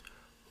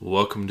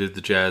Welcome to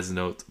the Jazz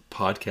Notes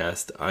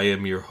podcast. I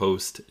am your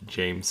host,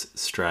 James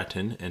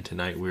Stratton, and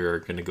tonight we are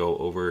going to go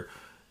over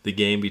the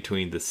game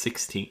between the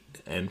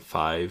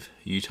 16-5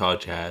 Utah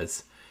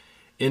Jazz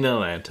in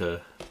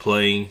Atlanta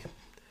playing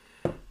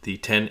the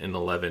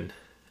 10-11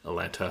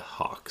 Atlanta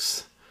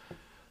Hawks.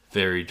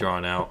 Very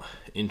drawn out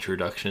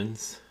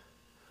introductions,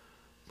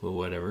 but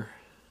whatever.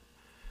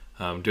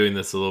 I'm doing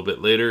this a little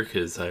bit later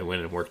because I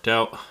went and worked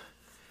out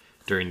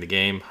during the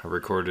game. I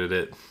recorded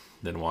it,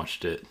 then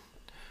watched it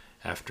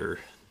after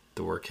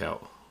the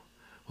workout,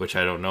 which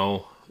I don't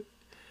know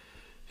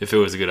if it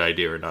was a good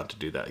idea or not to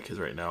do that, because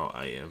right now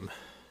I am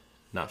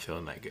not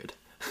feeling that good.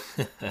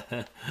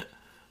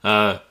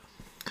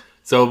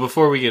 So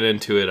before we get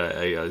into it,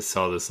 I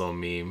saw this little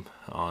meme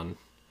on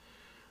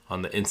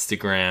the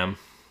Instagram.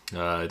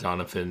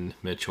 Donovan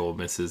Mitchell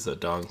misses a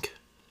dunk,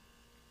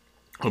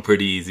 a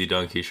pretty easy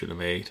dunk he should have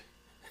made.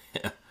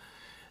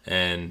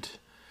 And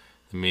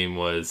the meme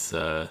was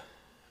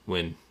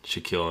when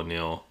Shaquille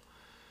O'Neal,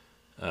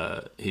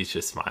 he's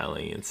just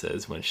smiling and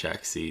says, when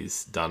Shaq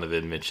sees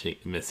Donovan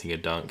missing a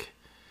dunk.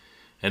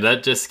 And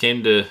that just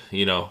came to,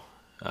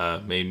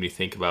 made me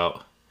think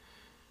about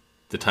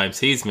the times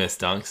he's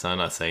missed dunks. I'm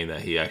not saying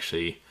that he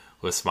actually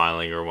was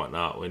smiling or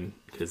whatnot,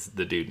 because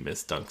the dude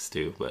missed dunks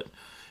too. But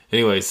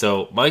anyway,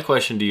 so my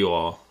question to you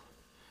all,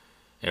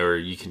 or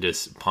you can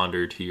just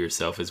ponder to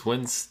yourself, is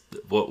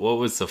what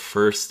was the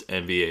first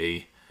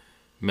NBA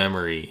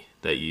memory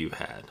that you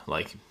had?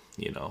 Like,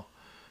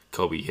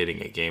 Kobe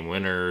hitting a game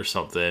winner or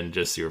something,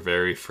 just your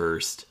very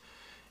first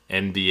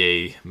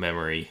NBA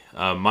memory.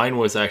 Mine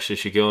was actually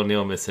Shaquille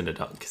O'Neal missing a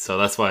dunk, so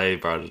that's why I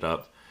brought it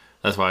up.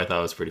 That's why I thought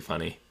it was pretty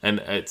funny. And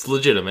it's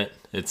legitimate.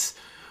 It's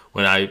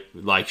when I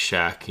liked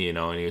Shaq, and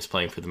he was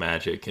playing for the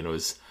Magic, and it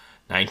was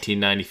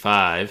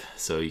 1995,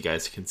 so you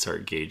guys can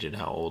start gauging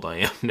how old I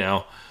am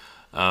now.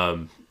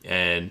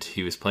 And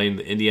he was playing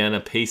the Indiana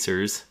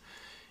Pacers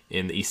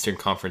in the Eastern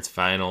Conference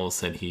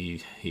Finals, and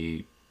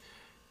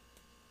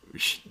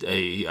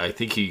I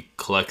think he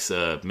collects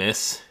a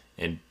miss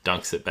and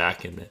dunks it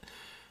back, and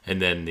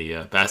then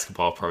the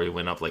basketball probably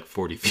went up like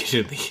 40 feet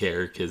in the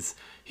air because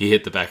he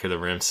hit the back of the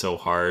rim so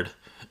hard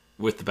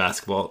with the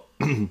basketball.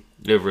 It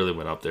really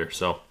went up there.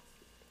 So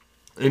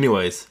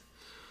anyways,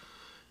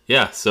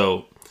 yeah,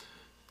 so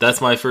that's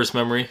my first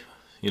memory.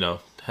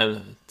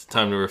 Had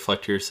time to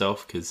reflect to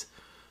yourself, because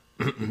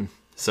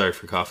sorry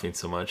for coughing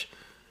so much,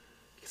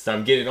 because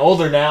I'm getting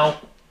older now.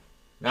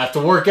 I have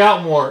to work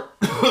out more.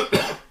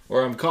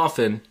 Or I'm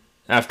coughing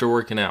after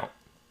working out.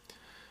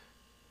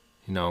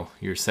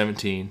 You're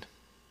 17.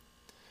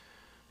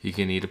 You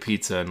can eat a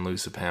pizza and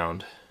lose a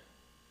pound.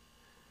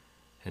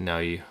 And now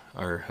you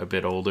are a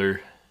bit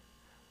older.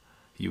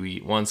 You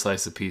eat one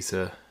slice of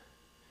pizza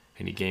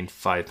and you gain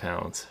 5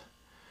 pounds.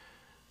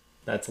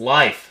 That's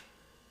life.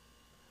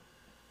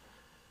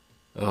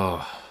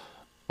 Oh,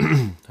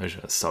 I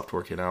should have stopped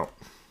working out.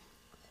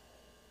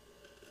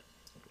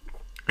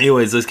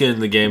 Anyways, let's get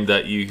into the game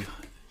that you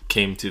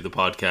came to the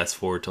podcast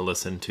for to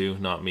listen to,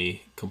 not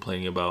me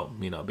complaining about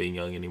me not being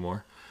young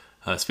anymore.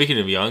 Speaking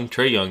of young,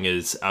 Trae Young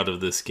is out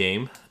of this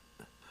game.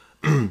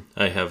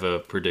 I have a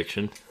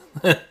prediction.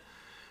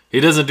 He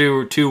doesn't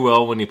do too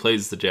well when he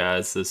plays the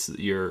Jazz. This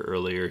year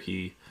earlier,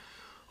 he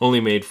only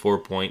made 4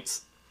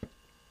 points.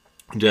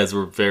 Jazz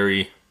were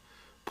very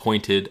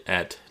pointed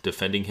at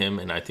defending him,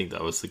 and I think that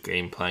was the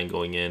game plan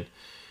going in.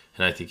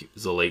 And I think it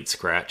was a late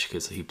scratch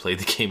because he played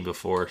the game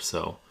before,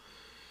 so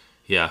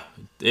yeah,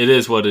 it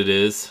is what it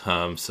is.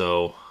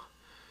 So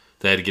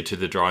they had to get to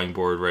the drawing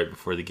board right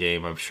before the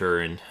game, I'm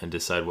sure, and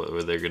decide what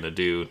they're going to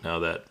do now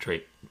that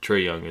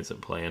Trae Young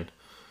isn't playing.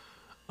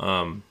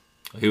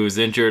 He was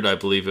injured. I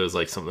believe it was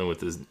like something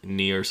with his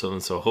knee or something,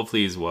 so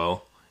hopefully he's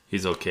well.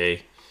 He's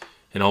okay.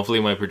 And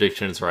hopefully my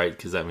prediction is right,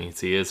 because that means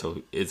he is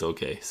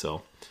okay.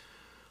 So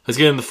let's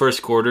get in the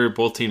first quarter.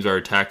 Both teams are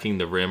attacking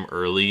the rim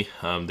early.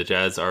 The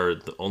Jazz are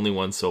the only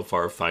ones so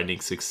far finding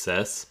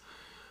success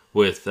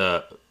with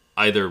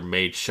either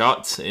made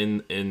shots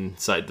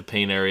inside the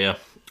paint area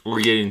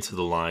or getting to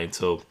the line,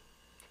 so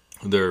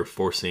they're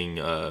forcing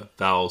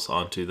fouls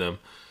onto them.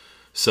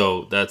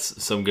 So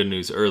that's some good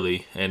news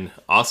early. And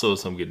also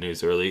some good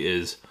news early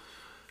is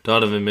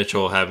Donovan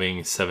Mitchell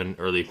having 7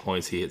 early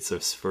points. He hits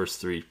his first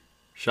 3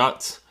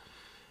 shots,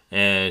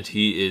 and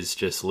he is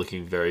just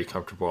looking very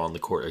comfortable on the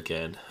court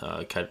again,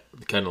 kind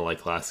of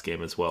like last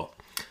game as well.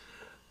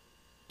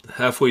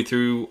 Halfway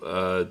through,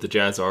 the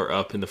Jazz are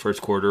up in the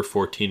first quarter,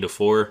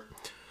 14-4.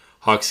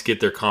 Hawks get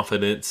their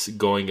confidence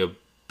going a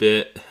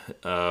bit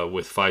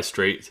with 5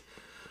 straight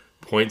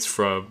points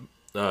from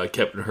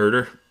Kevin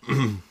Huerter.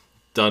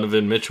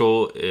 Donovan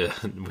Mitchell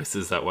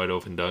misses that wide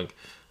open dunk.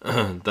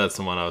 That's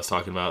the one I was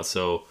talking about.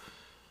 So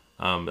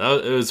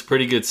it was a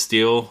pretty good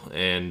steal,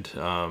 and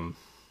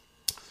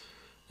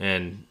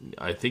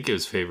I think it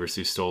was Favors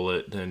who stole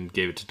it and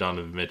gave it to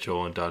Donovan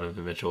Mitchell, and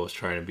Donovan Mitchell was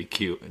trying to be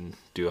cute and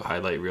do a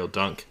highlight reel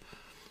dunk.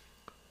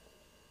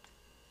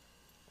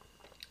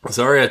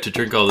 Sorry I have to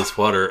drink all this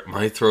water.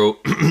 My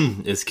throat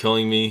is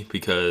killing me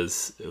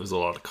because it was a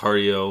lot of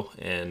cardio,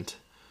 and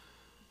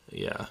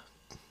yeah,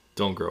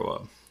 don't grow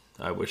up.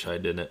 I wish I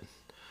didn't.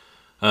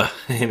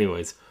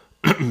 Anyways,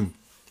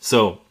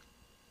 so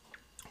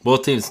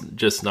both teams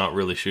just not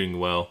really shooting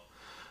well,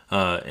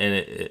 and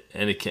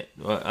it can't.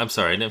 Well, I'm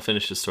sorry, I didn't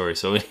finish the story.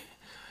 So,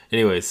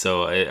 anyways,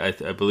 so I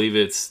believe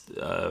it's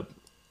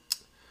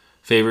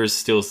Favors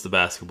steals the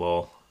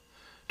basketball,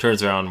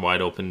 turns around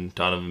wide open.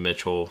 Donovan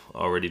Mitchell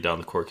already down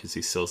the court because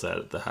he steals that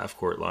at the half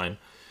court line,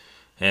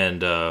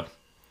 and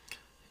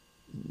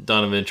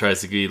Donovan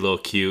tries to be a little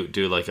cute,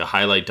 do like a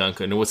highlight dunk.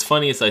 And what's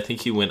funny is I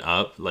think he went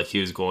up, like he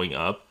was going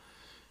up,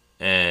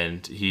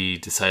 and he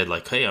decided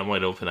like, hey, I'm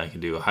wide open, I can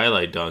do a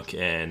highlight dunk,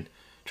 and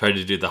tried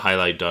to do the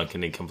highlight dunk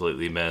and he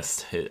completely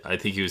missed. I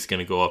think he was going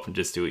to go up and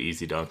just do an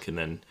easy dunk, and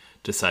then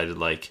decided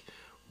like,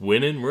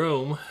 win in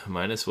Rome,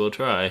 might as well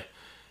try.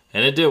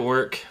 And it didn't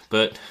work,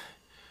 but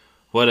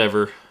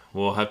whatever.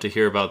 We'll have to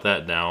hear about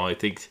that now. I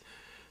think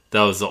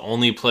that was the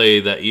only play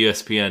that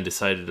ESPN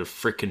decided to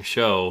frickin'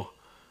 show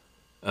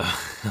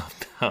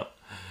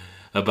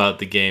about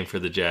the game for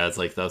the Jazz.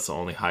 Like, that's the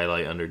only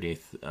highlight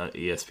underneath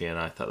ESPN.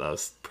 I thought that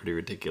was pretty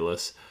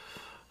ridiculous.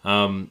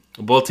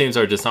 Both teams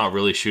are just not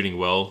really shooting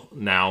well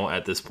now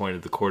at this point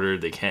of the quarter.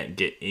 They can't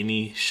get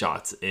any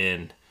shots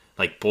in,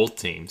 like both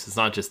teams. It's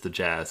not just the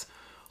Jazz.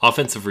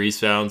 Offensive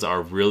rebounds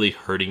are really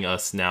hurting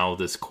us now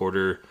this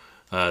quarter.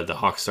 The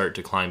Hawks start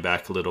to climb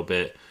back a little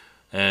bit,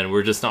 and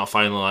we're just not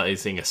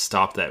finalizing a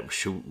stop that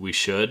we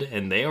should.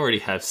 And they already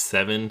have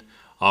 7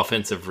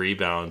 offensive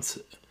rebounds,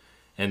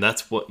 and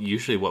that's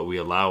usually what we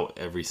allow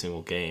every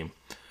single game.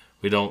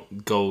 We don't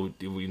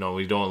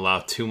allow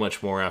too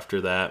much more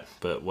after that,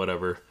 but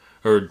whatever,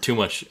 or too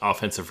much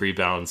offensive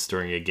rebounds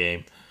during a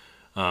game.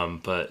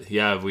 But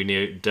yeah, we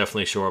need to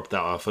definitely shore up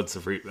that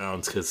offensive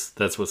rebounds because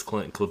that's what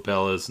Clint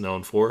Capella is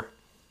known for.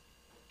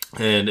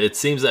 And it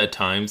seems at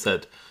times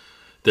that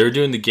they're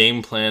doing the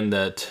game plan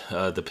that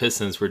the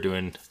Pistons were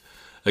doing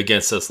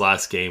against us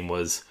last game,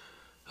 was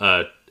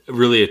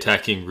really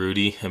attacking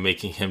Rudy and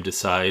making him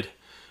decide.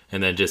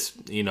 And then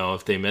just,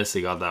 if they miss,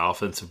 they got the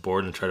offensive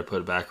board and try to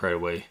put it back right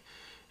away.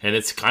 And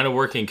it's kind of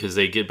working because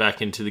they get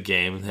back into the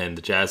game, and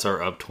the Jazz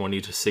are up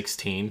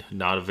 20-16.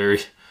 Not a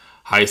very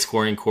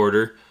high-scoring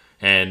quarter.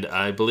 And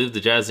I believe the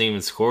Jazz didn't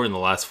even score in the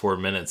last 4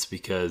 minutes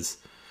because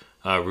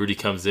Rudy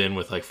comes in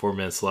with like 4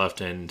 minutes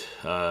left, and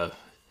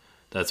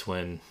that's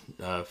when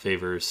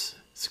Favors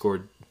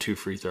scored 2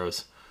 free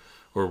throws,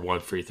 or 1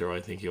 free throw. I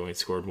think he only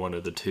scored 1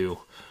 of the 2.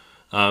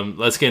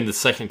 Let's get into the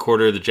second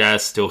quarter. The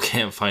Jazz still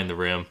can't find the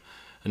rim.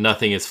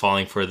 Nothing is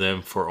falling for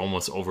them for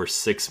almost over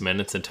 6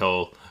 minutes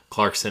until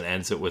Clarkson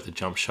ends it with a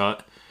jump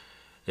shot.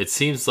 It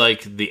seems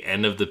like the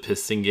end of the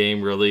Piston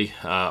game, really.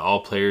 All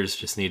players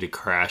just need to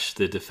crash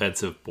the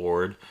defensive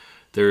board.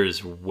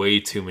 There's way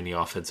too many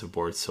offensive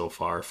boards so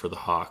far for the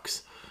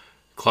Hawks.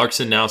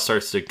 Clarkson now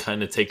starts to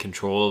kind of take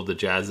control of the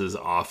Jazz's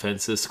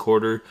offense this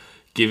quarter,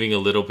 giving a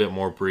little bit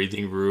more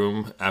breathing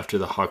room after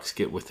the Hawks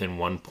get within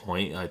 1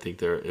 point. I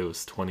think it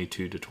was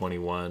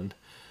 22-21.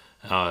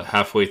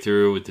 Halfway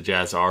through, the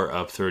Jazz are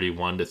up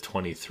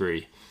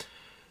 31-23.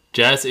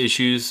 Jazz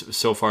issues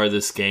so far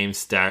this game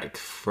stem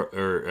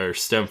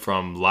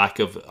from lack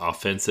of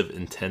offensive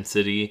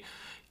intensity,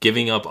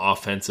 giving up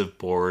offensive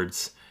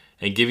boards,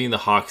 and giving the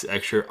Hawks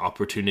extra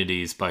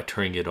opportunities by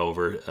turning it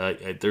over.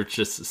 There's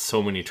just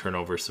so many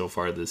turnovers so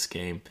far this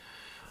game.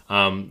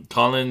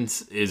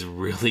 Collins is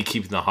really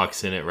keeping the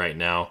Hawks in it right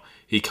now.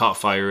 He caught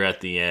fire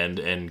at the end,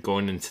 and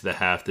going into the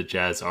half, the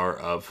Jazz are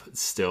up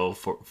still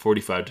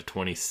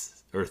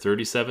 45-20 or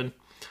 37.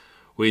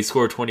 We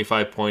scored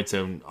 25 points,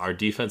 and our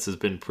defense has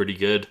been pretty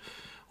good,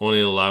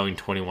 only allowing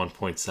 21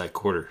 points that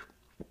quarter.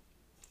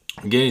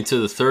 Getting to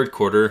the third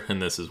quarter,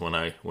 and this is when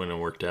it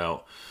worked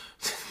out.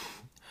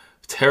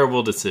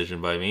 Terrible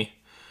decision by me.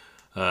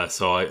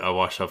 So I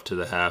washed up to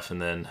the half,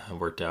 and then I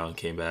worked out and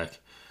came back.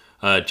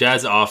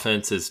 Jazz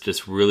offense is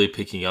just really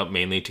picking up,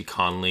 mainly to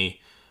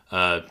Conley,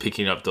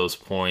 picking up those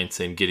points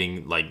and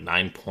getting like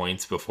 9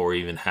 points before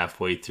even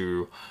halfway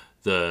through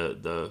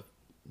the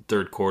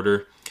third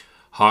quarter.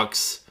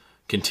 Hawks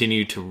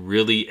continue to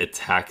really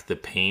attack the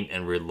paint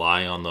and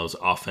rely on those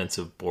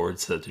offensive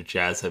boards that the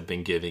Jazz have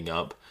been giving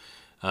up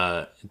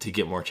to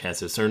get more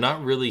chances. They're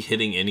not really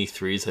hitting any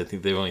threes. I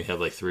think they only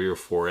have like 3 or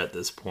 4 at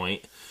this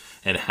point.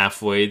 And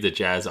halfway, the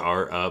Jazz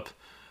are up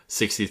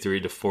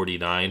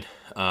 63-49.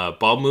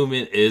 Ball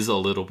movement is a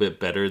little bit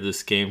better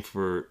this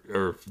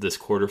this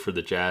quarter for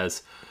the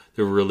Jazz.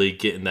 They're really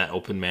getting that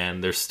open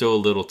man. There's still a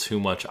little too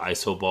much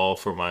ISO ball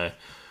for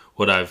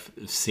what I've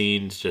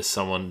seen. Just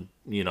someone,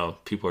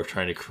 people are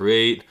trying to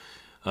create.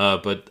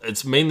 But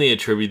it's mainly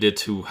attributed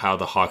to how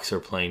the Hawks are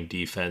playing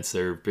defense.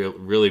 They're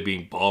really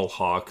being ball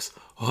hawks.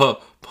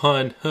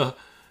 Pun.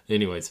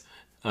 Anyways,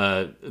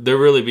 they're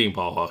really being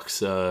ball hawks.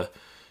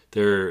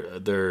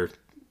 They're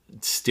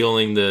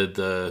stealing they're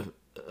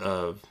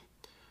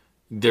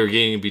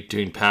getting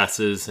between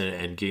passes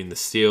and getting the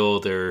steal.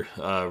 They're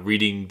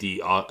reading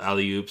the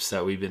alley-oops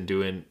that we've been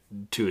doing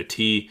to a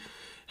T,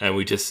 and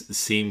we just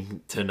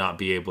seem to not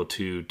be able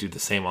to do the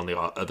same on the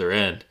other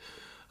end.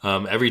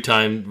 Every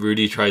time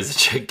Rudy tries to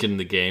check in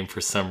the game,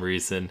 for some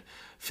reason,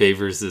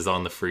 Favors is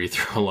on the free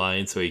throw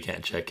line, so he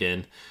can't check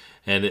in.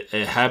 And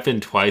it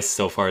happened twice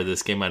so far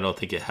this game. I don't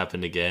think it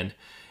happened again.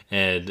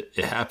 And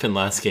it happened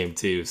last game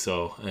too.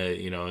 So,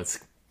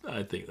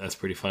 I think that's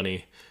pretty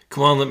funny.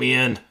 Come on, let me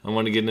in. I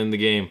want to get in the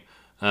game.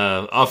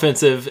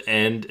 Offensive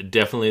end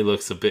definitely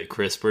looks a bit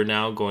crisper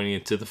now going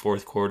into the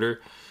fourth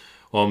quarter.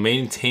 While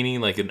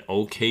maintaining like an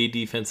okay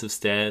defensive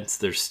stance,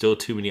 there's still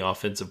too many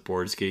offensive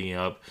boards getting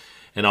up.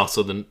 And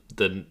also I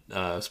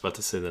was about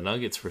to say the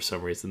Nuggets for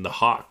some reason. The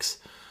Hawks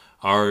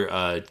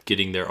are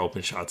getting their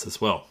open shots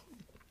as well.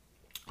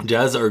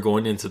 Jazz are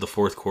going into the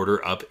fourth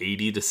quarter up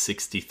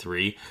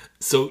 80-63.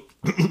 So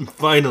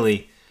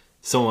finally,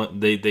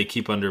 they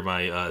keep under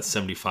my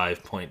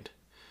 75-point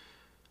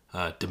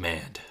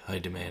demand. I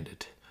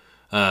demanded.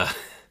 Our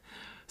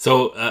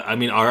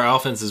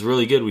offense is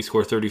really good. We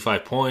score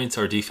 35 points.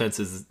 Our defense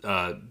is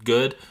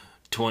good,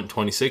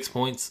 26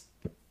 points.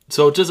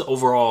 So just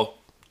overall,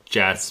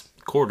 Jazz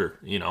quarter,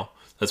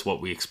 that's what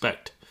we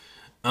expect.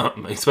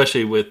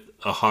 Especially with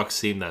a Hawks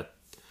team that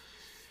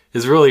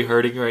is really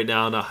hurting right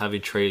now, not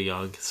having Trae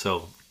Young.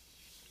 So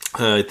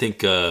I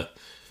think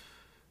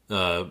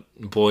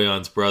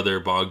Boyan's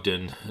brother,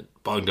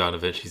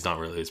 Bogdanovich, he's not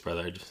really his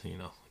brother.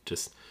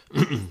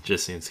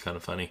 Just seems kind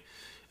of funny.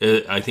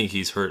 I think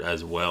he's hurt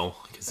as well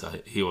because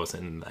he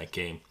wasn't in that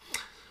game.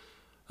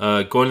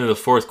 Going into the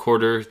fourth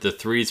quarter, the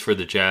threes for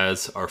the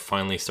Jazz are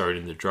finally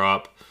starting to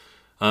drop.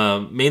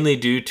 Mainly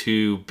due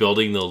to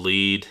building the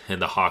lead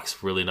and the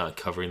Hawks really not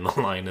covering the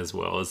line as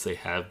well as they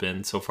have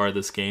been so far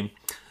this game.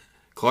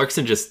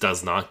 Clarkson just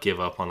does not give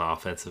up on the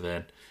offensive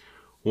end.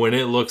 When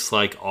it looks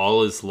like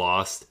all is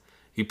lost,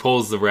 he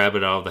pulls the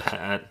rabbit out of the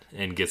hat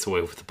and gets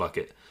away with the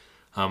bucket.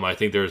 I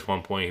think there was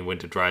one point he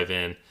went to drive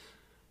in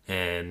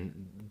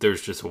and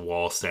there's just a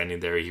wall standing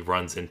there. He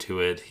runs into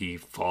it. He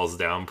falls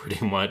down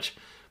pretty much,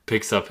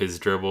 picks up his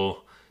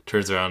dribble,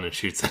 turns around and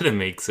shoots it and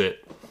makes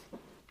it.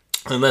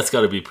 And that's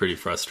got to be pretty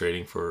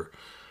frustrating for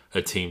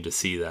a team to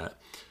see that.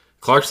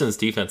 Clarkson's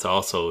defense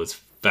also is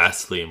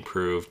vastly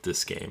improved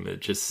this game.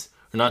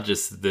 Not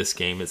just this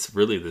game, it's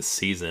really this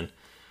season.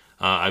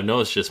 I've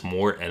noticed just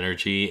more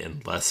energy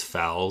and less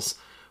fouls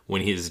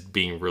when he's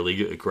being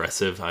really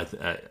aggressive.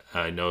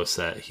 I noticed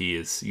that he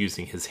is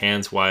using his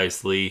hands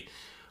wisely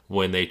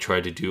when they try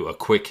to do a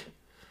quick...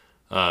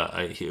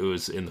 it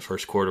was in the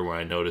first quarter where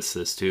I noticed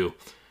this too.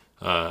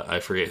 I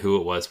forget who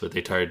it was, but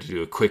they tried to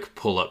do a quick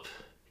pull-up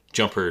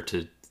jumper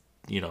to,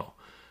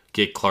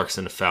 get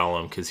Clarkson to foul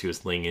him because he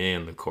was leaning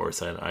in, of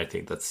course. And I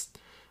think that's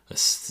a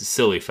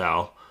silly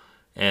foul.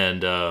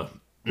 And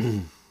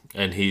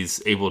and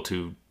he's able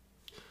to,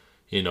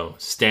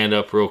 stand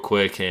up real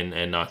quick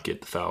and not get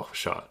the foul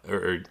shot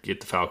or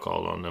get the foul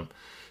called on them.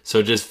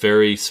 So just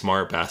very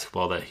smart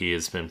basketball that he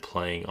has been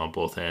playing on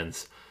both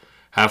ends.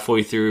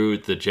 Halfway through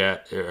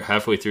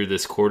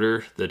this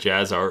quarter, the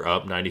Jazz are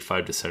up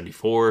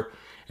 95-74.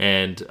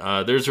 And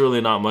there's really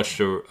not much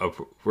to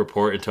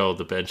report until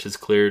the bench is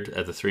cleared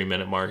at the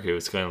 3-minute mark. It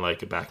was kind of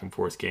like a back and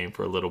forth game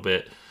for a little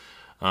bit.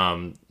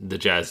 The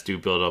Jazz do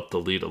build up the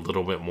lead a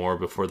little bit more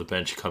before the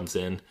bench comes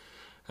in.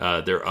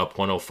 They're up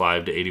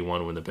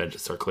 105-81 when the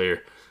benches are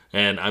clear.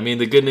 And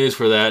the good news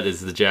for that is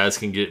the Jazz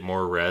can get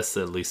more rest,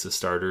 at least the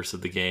starters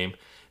of the game,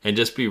 and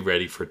just be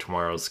ready for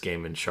tomorrow's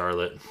game in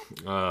Charlotte.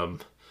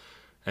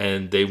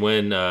 And they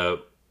win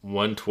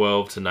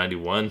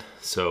 112-91,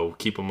 so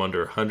keep them under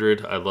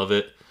 100. I love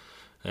it.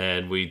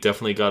 And we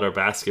definitely got our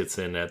baskets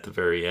in at the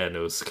very end. It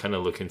was kind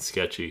of looking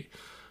sketchy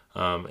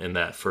in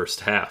that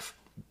first half.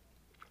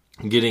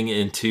 Getting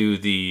into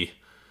the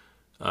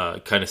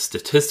kind of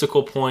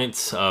statistical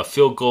points,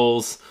 field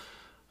goals,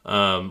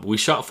 we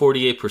shot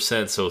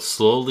 48%, so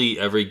slowly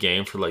every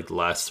game for like the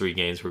last 3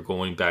 games, we're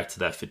going back to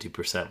that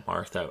 50%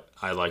 mark that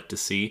I like to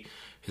see.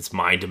 It's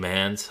my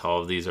demands.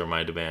 All of these are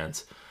my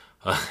demands.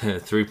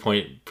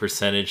 3-point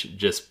percentage,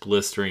 just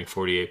blistering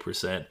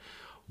 48%.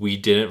 We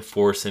didn't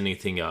force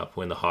anything up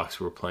when the Hawks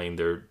were playing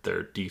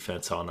their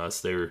defense on us.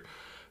 They were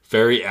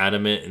very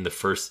adamant in the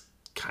first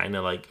kind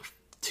of like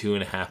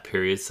 2.5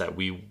 periods that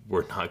we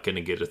were not going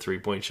to get a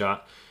 3-point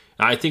shot.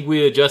 I think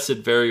we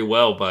adjusted very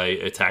well by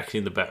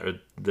attacking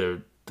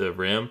the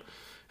rim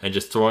and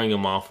just throwing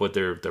them off what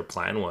their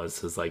plan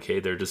was. It's like,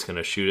 hey, they're just going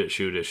to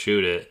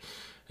shoot it.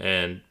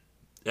 And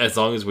as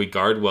long as we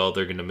guard well,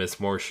 they're going to miss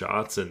more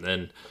shots. And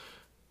then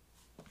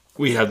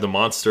we have the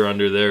monster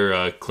under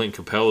there, Clint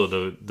Capella,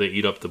 to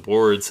eat up the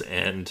boards,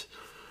 and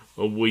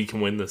we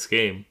can win this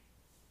game.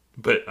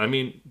 But,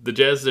 the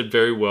Jazz did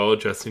very well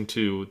adjusting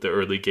to the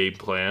early game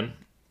plan.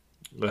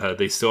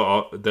 They still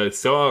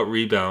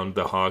out-rebound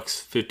the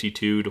Hawks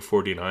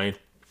 52-49.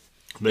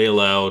 They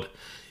allowed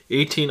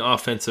 18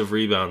 offensive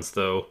rebounds,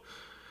 though.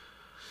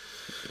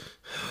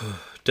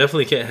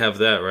 Definitely can't have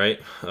that,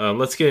 right?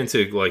 Let's get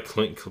into like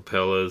Clint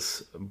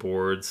Capella's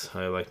boards.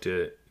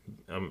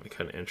 I'm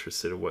kind of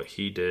interested in what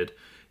he did.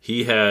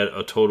 He had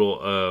a total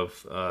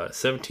of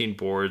 17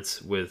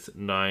 boards with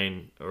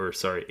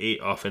 8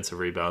 offensive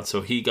rebounds. So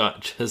he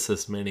got just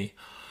as many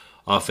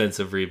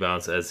offensive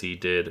rebounds as he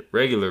did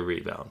regular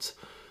rebounds.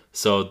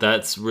 So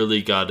that's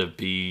really got to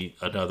be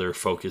another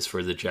focus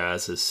for the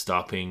Jazz, is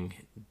stopping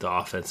the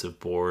offensive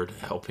board,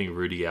 helping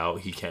Rudy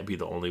out. He can't be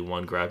the only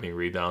one grabbing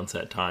rebounds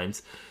at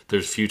times.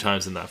 There's a few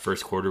times in that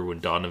first quarter when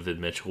Donovan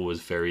Mitchell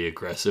was very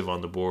aggressive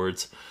on the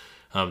boards.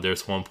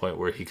 There's one point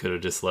where he could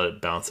have just let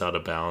it bounce out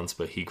of bounds,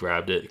 but he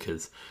grabbed it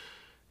because,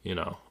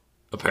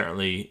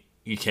 apparently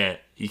you can't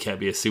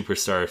be a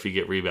superstar if you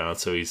get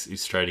rebounds. So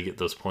he's trying to get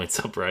those points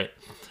up, right?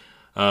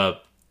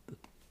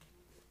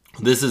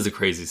 This is a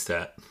crazy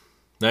stat.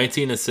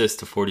 19 assists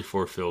to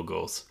 44 field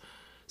goals.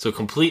 So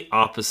complete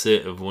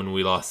opposite of when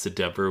we lost to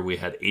Denver. We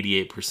had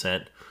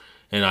 88%.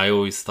 And I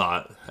always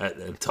thought,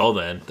 until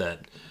then,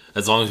 that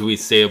as long as we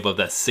stay above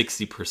that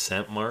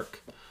 60%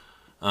 mark,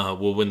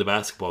 we'll win the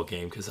basketball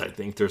game. Because I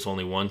think there's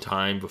only one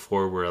time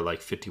before we're at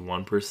like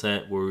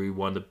 51% where we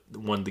won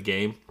the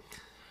game.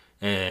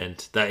 And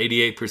that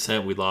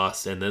 88% we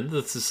lost. And then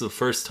this is the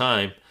first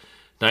time,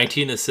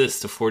 19 assists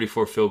to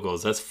 44 field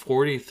goals. That's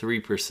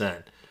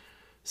 43%.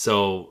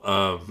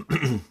 So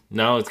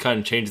now it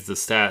kind of changes the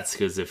stats,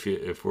 because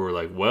if we're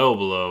like well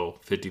below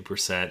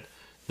 50%,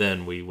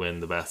 then we win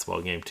the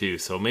basketball game too.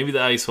 So maybe the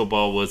ISO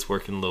ball was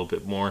working a little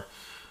bit more.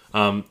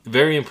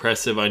 Very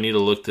impressive. I need to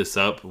look this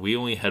up. We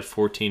only had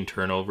 14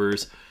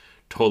 turnovers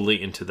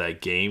totally into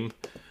that game.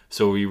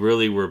 So we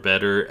really were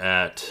better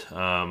at...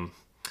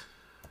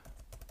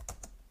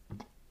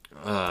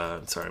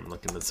 sorry, I'm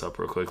looking this up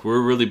real quick.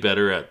 We're really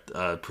better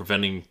at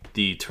preventing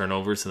the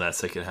turnovers in that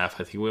second half.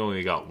 I think we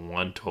only got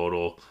one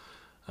total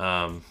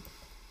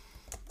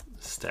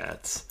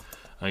stats.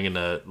 I'm going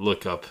to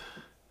look up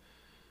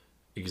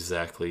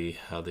exactly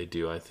how they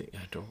do. I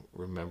don't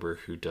remember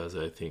who does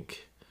it. I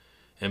think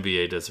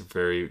NBA does it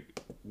very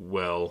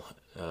well,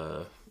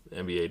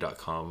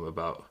 NBA.com,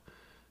 about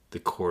the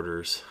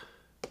quarters.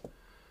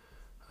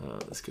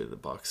 Let's go to the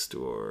box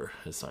score.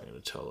 It's not going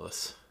to tell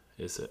us,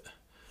 is it?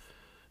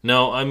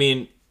 No, I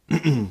mean,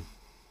 I'm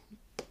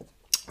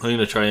going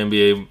to try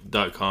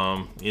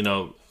NBA.com.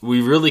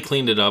 We really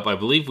cleaned it up. I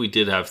believe we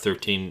did have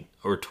 13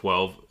 or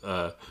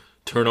 12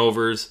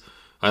 turnovers.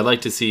 I'd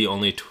like to see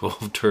only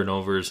 12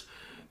 turnovers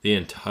the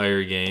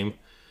entire game.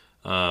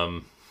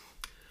 So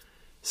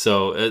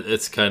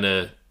it's kind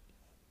of,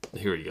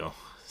 here we go,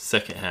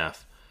 second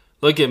half.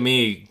 Look at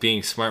me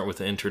being smart with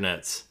the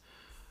internets.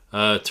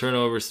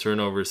 Turnovers.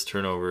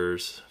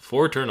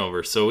 4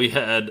 turnovers. So we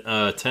had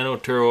 10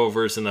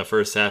 turnovers in the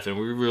first half, and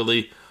we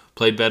really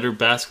played better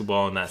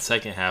basketball in that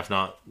second half,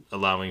 not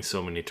allowing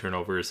so many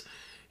turnovers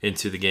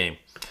into the game.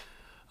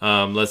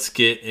 Let's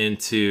get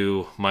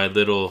into my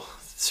little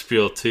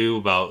spiel too.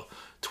 About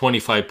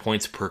 25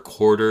 points per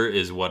quarter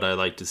is what I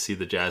like to see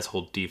the Jazz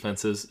hold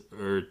defenses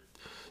or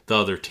the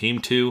other team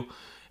to.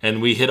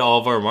 And we hit all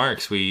of our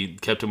marks. We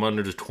kept them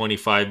under the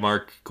 25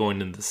 mark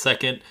going into the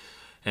second.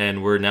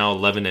 And we're now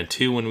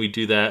 11-2 when we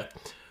do that.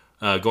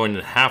 Going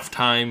into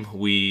halftime,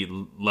 we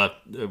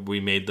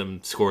made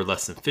them score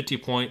less than 50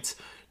 points.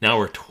 Now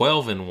we're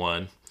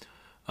 12-1.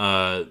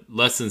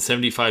 Less than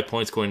 75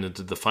 points going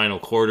into the final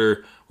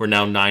quarter. We're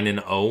now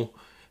 9-0.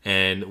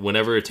 And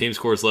whenever a team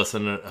scores less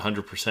than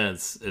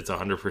 100%, it's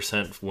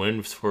 100%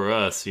 win for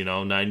us.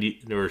 90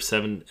 or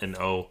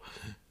 7-0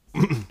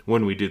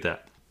 when we do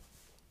that.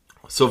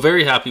 So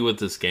very happy with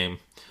this game.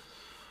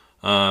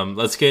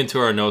 Let's get into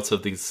our notes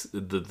of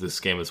this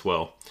game as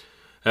well.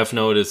 F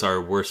note is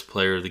our worst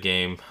player of the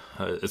game.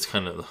 It's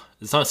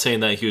not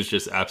saying that he was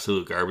just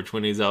absolute garbage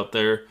when he's out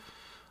there,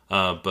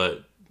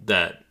 but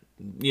that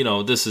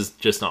this is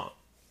just not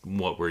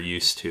what we're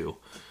used to.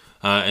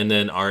 And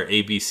then our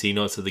ABC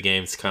notes of the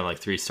game is kind of like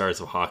 3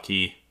 stars of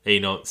hockey. A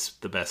note's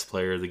the best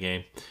player of the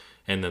game,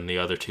 and then the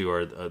other 2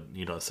 are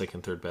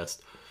second, third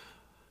best.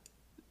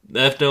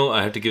 The F note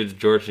I have to give it to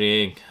George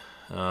Niang.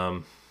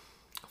 5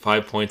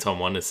 points on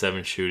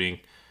 1-7 shooting.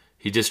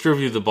 He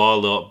distributed the ball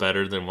a lot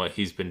better than what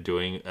he's been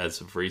doing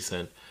as of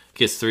recent.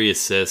 Gets 3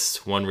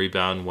 assists, 1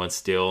 rebound, 1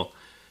 steal.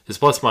 His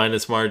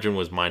plus-minus margin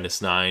was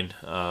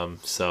 -9.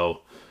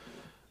 So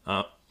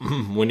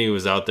when he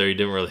was out there, he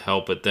didn't really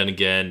help. But then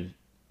again,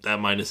 that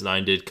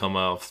 -9 did come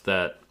off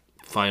that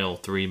final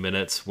 3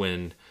 minutes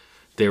when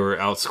they were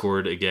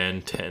outscored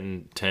again,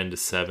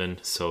 10-7.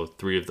 So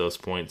 3 of those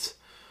points.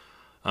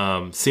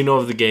 Scene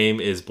of the game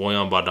is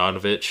Bojan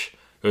Bogdanovic.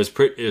 It was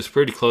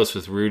pretty close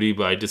with Rudy,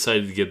 but I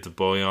decided to give the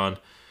Bojan.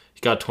 He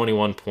got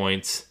 21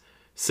 points,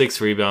 6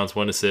 rebounds,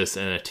 1 assist,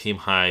 and a team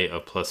high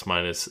of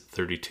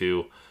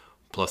 +32,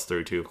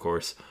 +32 of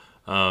course.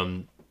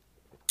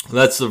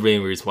 That's the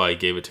main reason why I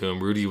gave it to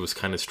him. Rudy was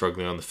kind of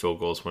struggling on the field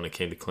goals when it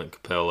came to Clint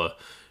Capella.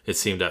 It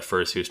seemed at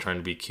first he was trying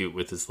to be cute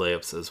with his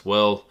layups as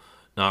well.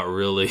 Not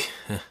really.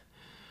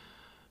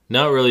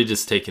 Not really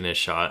just taking his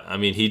shot. I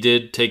mean, he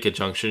did take a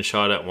junction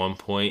shot at one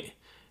point,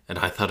 and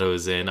I thought it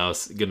was in. I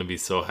was going to be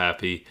so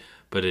happy,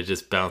 but it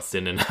just bounced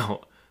in and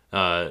out.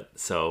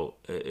 So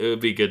it would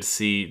be good to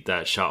see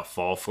that shot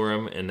fall for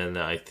him, and then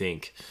I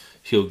think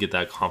he'll get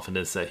that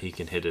confidence that he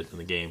can hit it in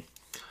the game.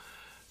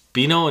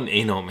 Bino and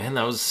Ano, man,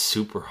 that was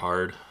super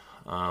hard.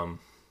 That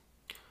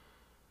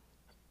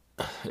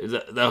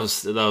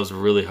was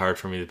really hard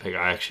for me to pick.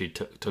 I actually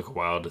took a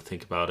while to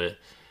think about it.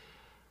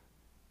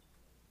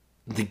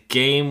 the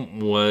game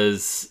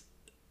was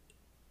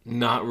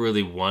not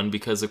really won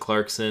because of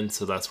Clarkson,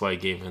 so that's why I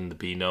gave him the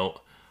B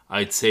note.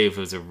 I'd say if it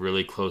was a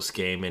really close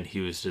game and he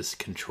was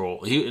just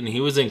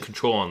he was in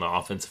control on the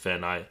offensive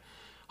end,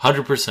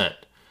 100%.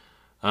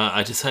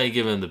 I just had to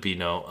give him the B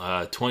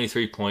note.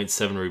 23 points,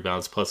 7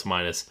 rebounds, plus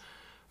minus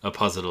a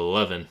positive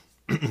 11.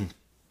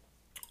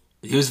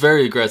 He was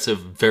very aggressive,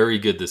 very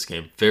good this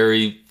game.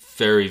 Very,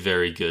 very,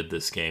 very good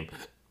this game.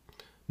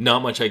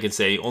 Not much I can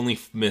say. Only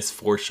missed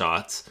 4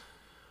 shots.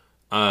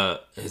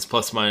 His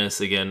plus minus,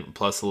 again,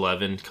 plus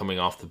 11 coming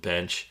off the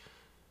bench.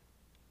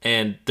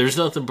 And there's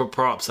nothing but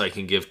props I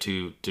can give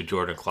to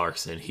Jordan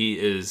Clarkson. He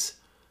is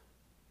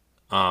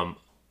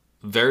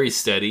very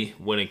steady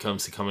when it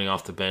comes to coming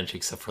off the bench,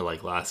 except for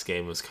like last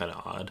game was kind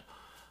of odd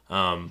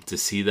to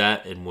see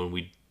that. And when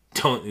we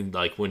don't,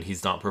 like when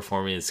he's not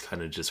performing, it's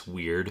kind of just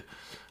weird.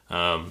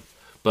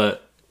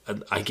 But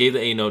I gave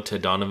the A note to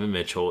Donovan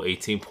Mitchell,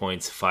 18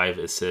 points, 5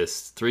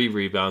 assists, 3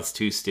 rebounds,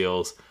 2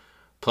 steals,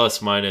 plus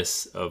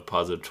minus of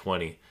positive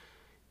 20.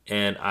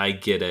 And I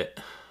get it.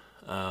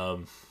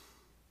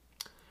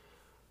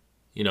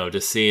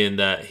 Just seeing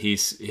that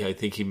I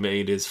think he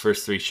made his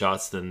first 3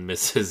 shots, then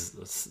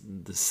misses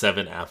the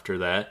 7 after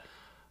that.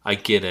 I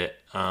get it.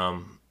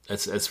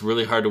 It's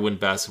really hard to win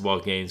basketball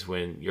games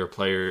when your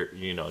player,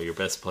 your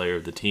best player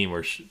of the team,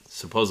 or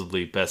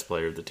supposedly best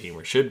player of the team,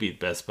 or should be the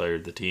best player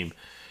of the team,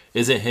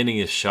 isn't hitting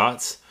his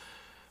shots.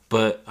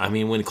 But I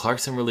mean, when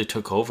Clarkson really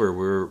took over,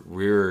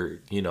 we're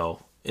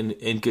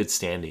in good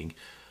standing.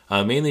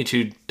 Mainly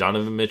to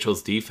Donovan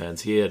Mitchell's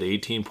defense. He had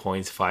 18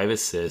 points, 5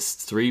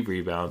 assists, 3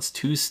 rebounds,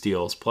 2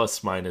 steals,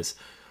 plus minus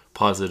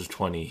positive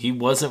 20. He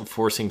wasn't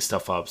forcing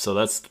stuff up, so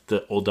that's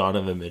the old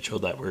Donovan Mitchell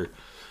that we're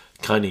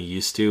kind of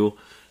used to.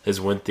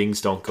 Is when things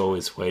don't go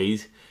his way,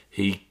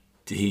 the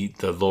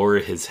lower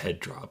his head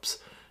drops,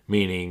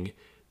 meaning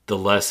the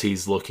less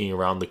he's looking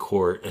around the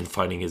court and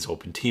finding his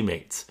open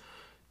teammates.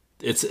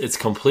 It's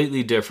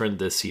completely different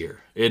this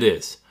year. It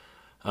is.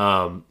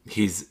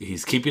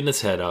 He's keeping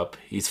his head up.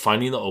 He's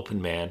finding the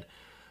open man.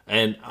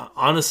 And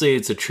honestly,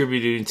 it's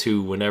attributed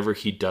to whenever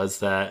he does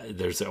that,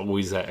 there's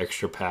always that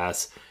extra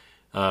pass.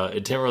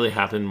 It didn't really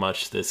happen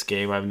much this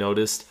game, I've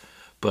noticed.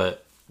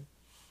 But,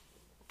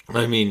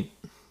 I mean,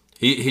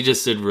 he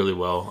just did really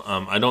well.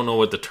 I don't know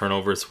what the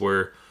turnovers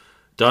were.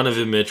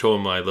 Donovan Mitchell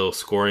and my little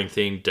scoring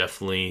thing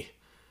definitely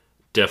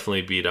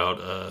beat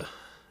out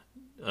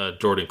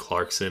Jordan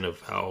Clarkson of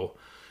how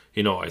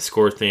I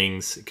score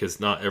things, because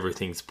not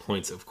everything's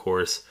points, of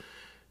course.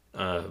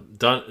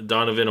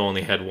 Donovan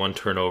only had 1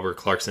 turnover.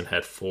 Clarkson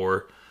had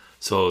 4.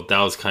 So that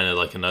was kind of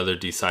like another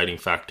deciding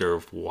factor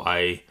of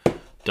why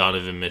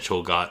Donovan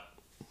Mitchell got,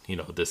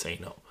 this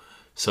A-no.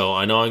 So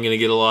I know I'm going to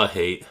get a lot of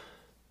hate.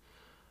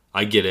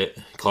 I get it.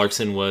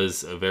 Clarkson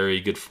was a very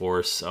good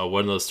force.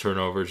 One of those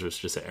turnovers was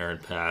just an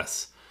errant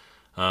pass.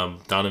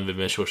 Donovan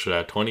Mitchell should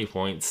have 20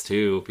 points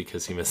too,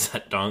 because he missed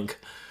that dunk.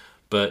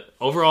 But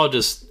overall,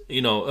 just,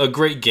 a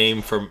great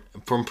game from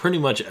pretty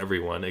much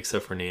everyone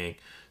except for Niang.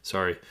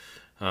 Sorry.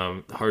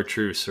 Hard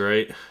truths,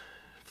 right?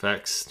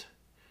 Facts.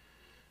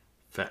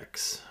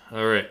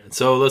 All right.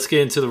 So let's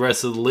get into the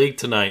rest of the league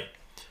tonight.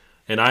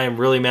 And I am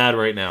really mad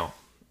right now.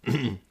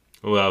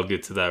 Well, I'll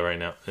get to that right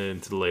now,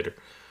 into later.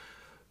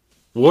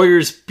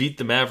 Warriors beat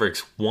the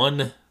Mavericks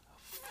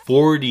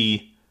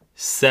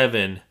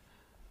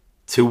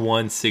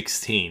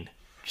 147-116.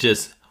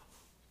 Just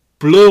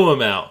blew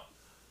them out.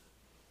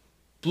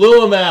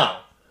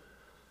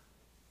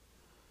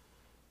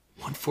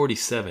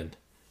 147.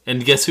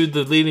 And guess who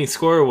the leading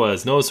scorer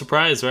was? No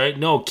surprise, right?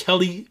 No,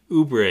 Kelly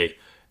Oubre.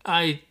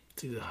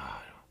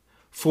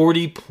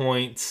 40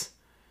 points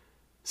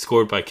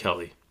scored by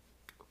Kelly.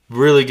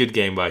 Really good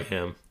game by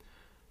him.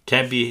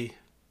 Can't be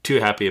too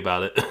happy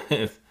about it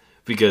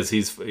because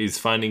he's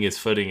finding his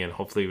footing, and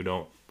hopefully we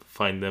don't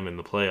find them in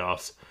the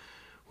playoffs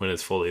when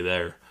it's fully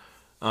there.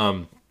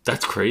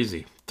 That's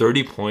crazy.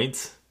 30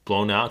 points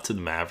blown out to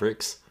the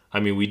Mavericks. I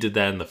mean, we did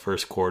that in the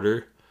first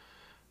quarter.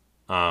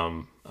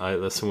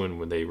 That's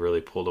when they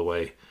really pulled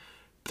away.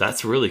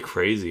 That's really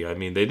crazy. I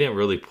mean, they didn't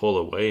really pull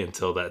away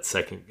until that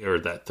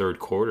third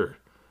quarter.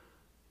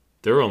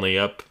 They were only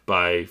up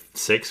by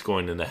 6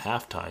 going into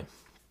halftime.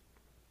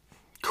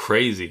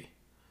 Crazy.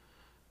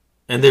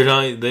 And they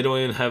don't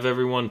even have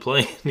everyone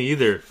playing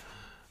either.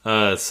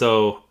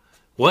 So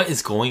what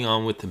is going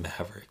on with the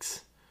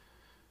Mavericks?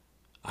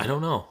 I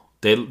don't know.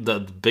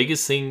 The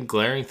biggest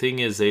glaring thing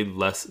is they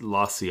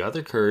lost the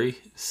other Curry,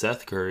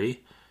 Seth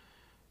Curry.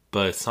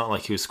 But it's not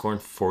like he was scoring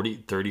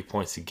 30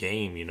 points a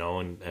game,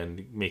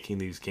 and making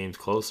these games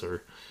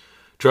closer.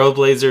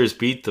 Trailblazers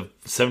beat the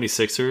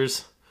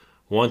 76ers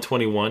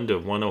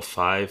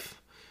 121-105.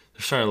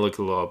 They're starting to look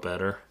a little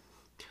better.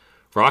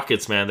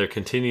 Rockets, man, they're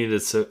continuing to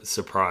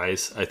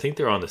surprise. I think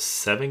they're on a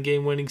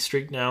 7-game winning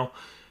streak now.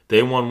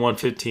 They won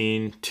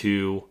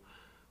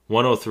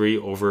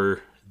 115-103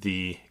 over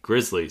the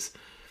Grizzlies.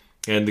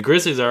 And the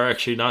Grizzlies are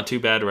actually not too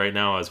bad right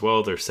now as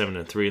well. They're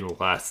 7-3 in the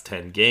last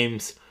 10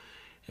 games.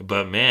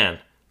 But man,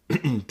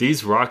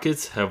 these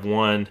Rockets have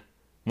won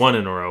 1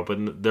 in a row,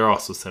 but they're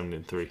also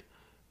 7-3.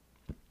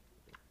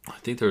 I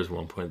think there was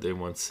one point they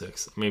won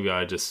 6. Maybe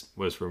I just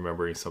was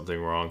remembering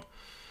something wrong,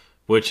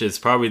 which is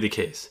probably the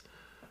case.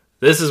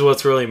 This is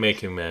what's really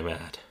making me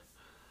mad.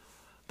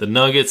 The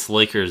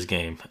Nuggets-Lakers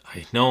game.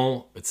 I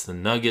know it's the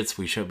Nuggets.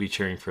 We shouldn't be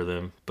cheering for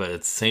them. But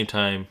at the same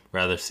time,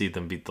 rather see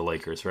them beat the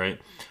Lakers,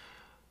 right?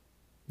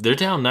 They're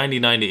down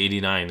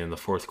 99-89 in the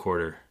fourth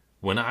quarter.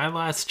 When I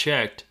last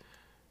checked,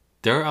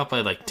 they're up by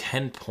like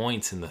 10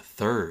 points in the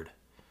third.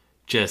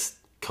 Just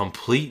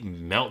complete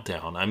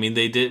meltdown. I mean,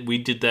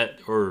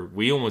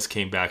 we almost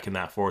came back in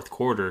that fourth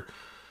quarter.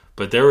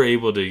 But they were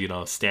able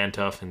to, stand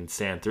tough and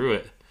stand through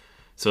it.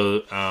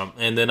 So,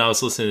 and then I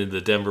was listening to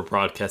the Denver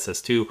broadcast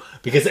as too,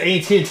 because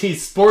AT&T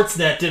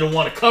Sportsnet didn't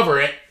want to cover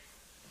it.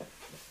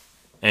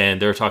 And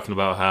they're talking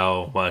about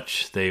how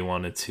much they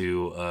wanted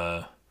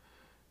to,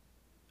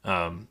 or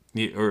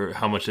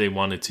how much they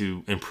wanted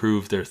to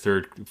improve their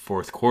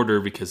fourth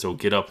quarter because they'll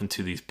get up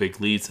into these big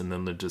leads and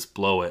then they'll just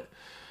blow it.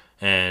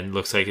 And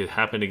looks like it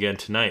happened again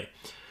tonight.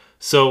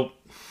 So,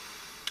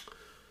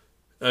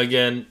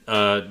 again,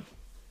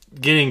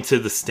 getting to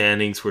the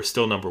standings, we're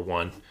still number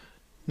 1.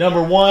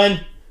 Number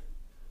 1.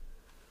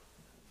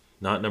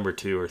 Not number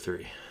 2 or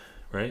 3,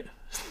 right?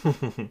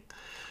 We're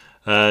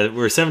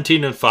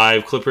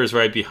 17-5. Clippers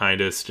right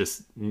behind us,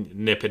 just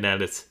nipping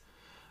at us.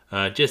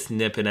 Half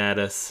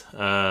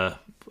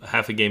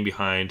a game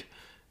behind.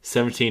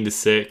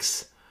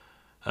 17-6.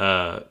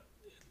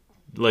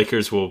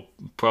 Lakers will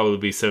probably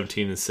be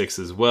 17-6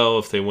 as well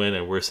if they win,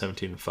 and we're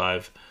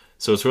 17-5.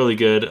 So it's really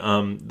good.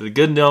 The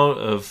good note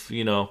of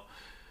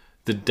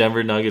the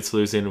Denver Nuggets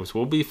losing was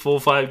we'll be full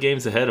 5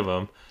 games ahead of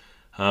them.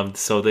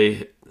 So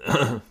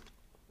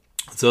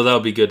that'll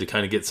be good to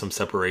kind of get some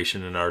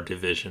separation in our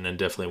division and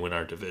definitely win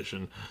our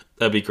division.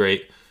 That'd be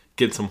great.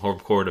 Get some home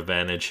court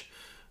advantage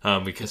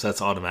because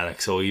that's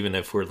automatic. So even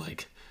if we're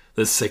like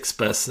the 6th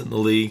best in the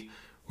league,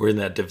 we're in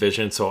that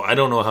division. So I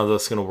don't know how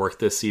that's going to work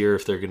this year,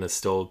 if they're going to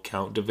still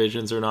count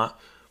divisions or not.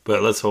 But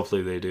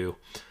hopefully they do.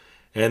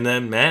 And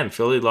then, man,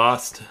 Philly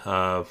lost.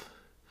 But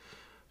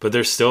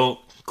they're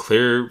still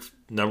clear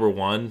number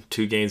 1.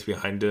 2 games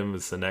behind them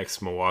is the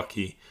next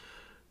Milwaukee.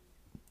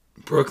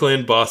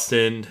 Brooklyn,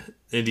 Boston,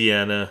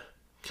 Indiana,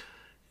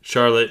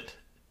 Charlotte,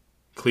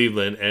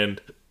 Cleveland,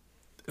 and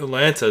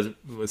Atlanta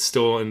was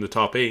still in the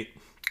top 8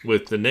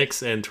 with the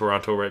Knicks and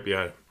Toronto right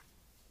behind.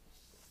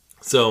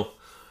 So,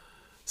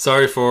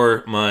 sorry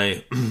for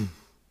my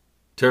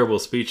terrible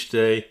speech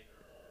today.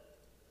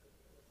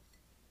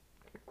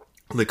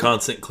 The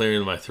constant clearing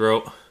of my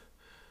throat.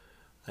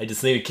 I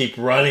just need to keep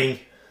running.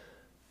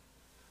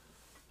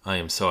 I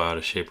am so out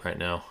of shape right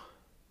now.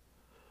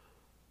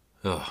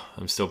 Ugh,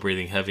 I'm still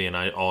breathing heavy, and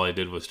all I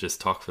did was just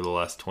talk for the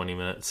last 20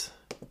 minutes.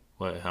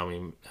 How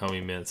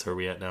many minutes are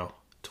we at now?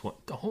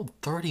 The whole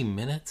 30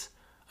 minutes?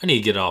 I need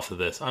to get off of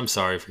this. I'm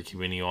sorry for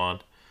keeping you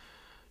on.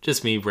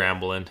 Just me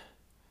rambling.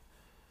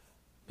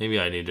 Maybe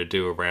I need to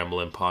do a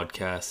rambling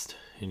podcast,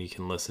 and you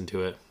can listen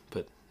to it,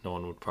 but no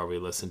one would probably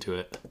listen to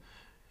it.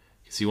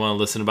 Because you want to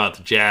listen about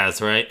the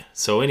Jazz, right?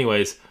 So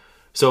anyways,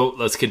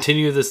 let's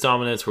continue this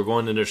dominance. We're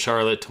going into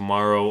Charlotte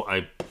tomorrow.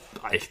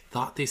 I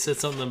thought they said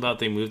something about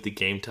they moved the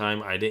game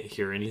time. I didn't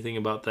hear anything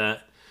about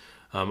that.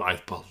 I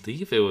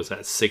believe it was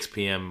at 6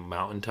 p.m.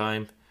 Mountain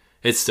Time.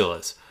 It still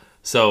is.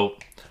 So,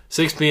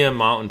 6 p.m.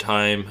 Mountain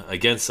Time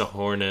against the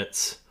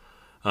Hornets,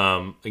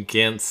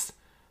 against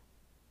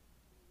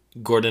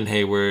Gordon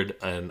Hayward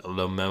and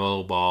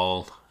LaMelo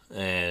Ball.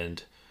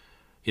 And,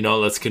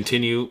 let's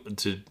continue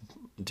to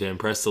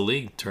impress the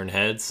league, turn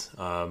heads,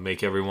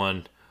 make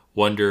everyone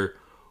wonder,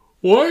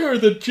 why are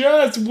the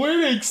Jazz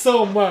winning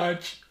so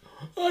much?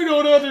 I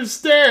don't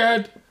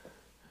understand.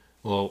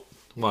 Well,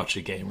 watch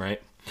the game,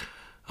 right?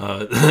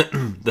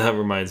 That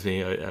reminds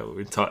me,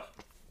 we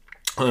talked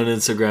on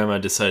Instagram. I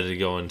decided to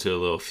go into a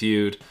little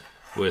feud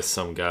with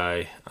some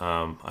guy.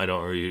 I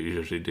don't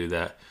usually do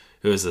that.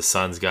 It was a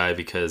Suns guy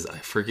because I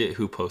forget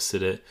who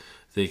posted it.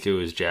 I think it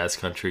was Jazz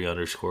Country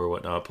 _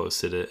 whatnot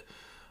posted it.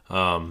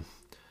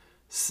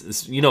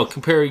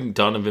 Comparing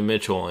Donovan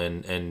Mitchell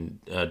and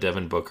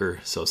Devin Booker,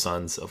 so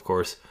Suns, of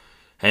course.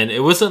 And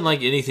it wasn't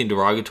like anything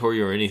derogatory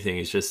or anything.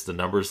 It's just the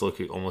numbers look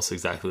almost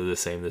exactly the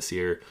same this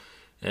year.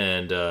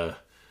 And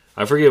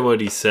I forget what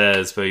he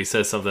says, but he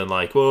says something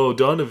like, well,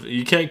 Donovan,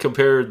 you can't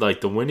compare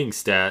like the winning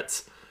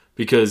stats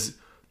because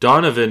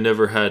Donovan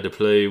never had to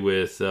play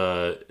with,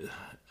 I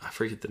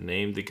forget the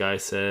name the guy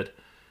said.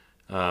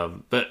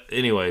 But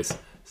anyways,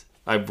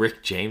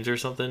 Rick James or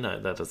something?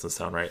 That doesn't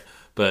sound right.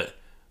 But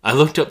I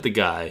looked up the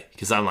guy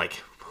because I'm like,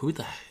 who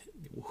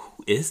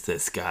is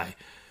this guy?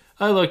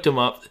 I looked him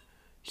up.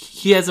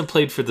 He hasn't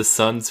played for the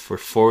Suns for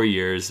 4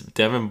 years,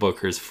 Devin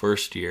Booker's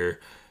first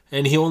year,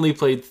 and he only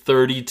played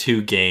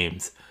 32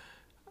 games.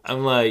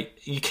 I'm like,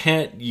 you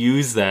can't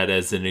use that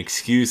as an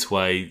excuse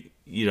why,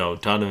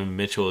 Donovan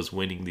Mitchell is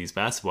winning these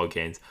basketball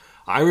games.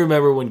 I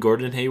remember when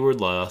Gordon Hayward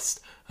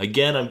lost.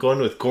 Again, I'm going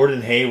with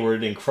Gordon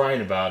Hayward and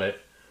crying about it.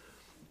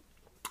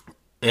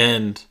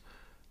 And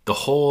the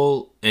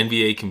whole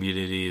NBA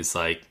community is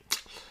like,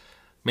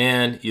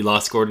 man, you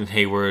lost Gordon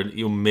Hayward.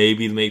 You'll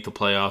maybe make the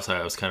playoffs.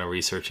 I was kind of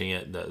researching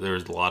it. There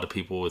was a lot of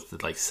people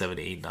with like 7,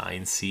 8,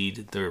 9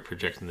 seed. They were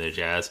projecting the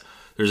Jazz.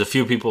 There's a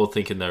few people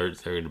thinking they're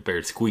going to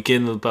barely squeak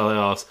into the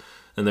playoffs.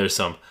 And there's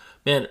some,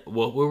 man,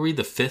 what were we,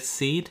 the 5th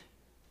seed?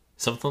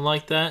 Something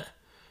like that?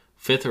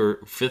 5th or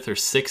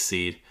 6th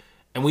seed.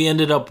 And we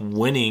ended up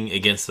winning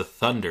against the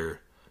Thunder.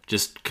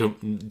 Just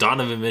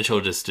Donovan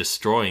Mitchell just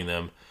destroying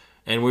them.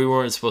 And we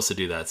weren't supposed to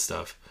do that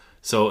stuff.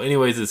 So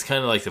anyways, it's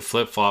kind of like the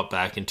flip-flop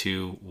back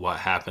into what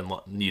happened,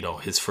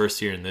 his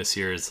first year and this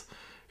year is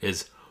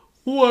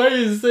why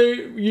is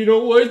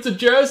the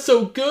Jazz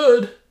so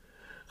good?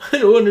 I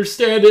don't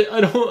understand it.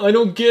 I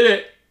don't get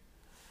it.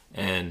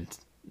 And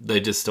they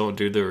just don't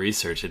do their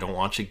research. They don't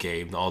watch a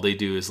game. All they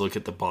do is look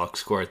at the box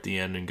score at the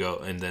end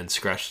and then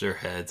scratch their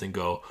heads and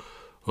go,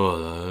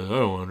 "Oh, I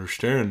don't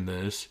understand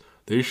this.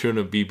 They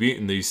shouldn't be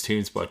beating these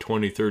teams by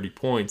 20, 30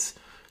 points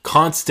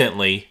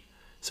constantly."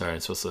 Sorry,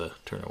 I'm supposed to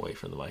turn away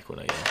from the mic when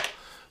I yell.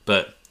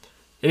 But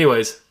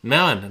anyways,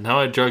 now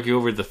I drug you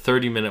over the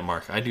 30-minute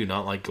mark. I do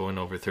not like going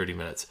over 30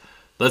 minutes.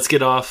 Let's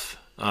get off.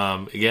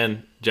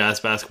 Again, Jazz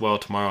basketball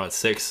tomorrow at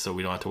 6, so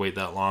we don't have to wait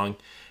that long.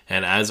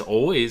 And as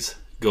always,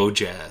 go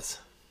Jazz.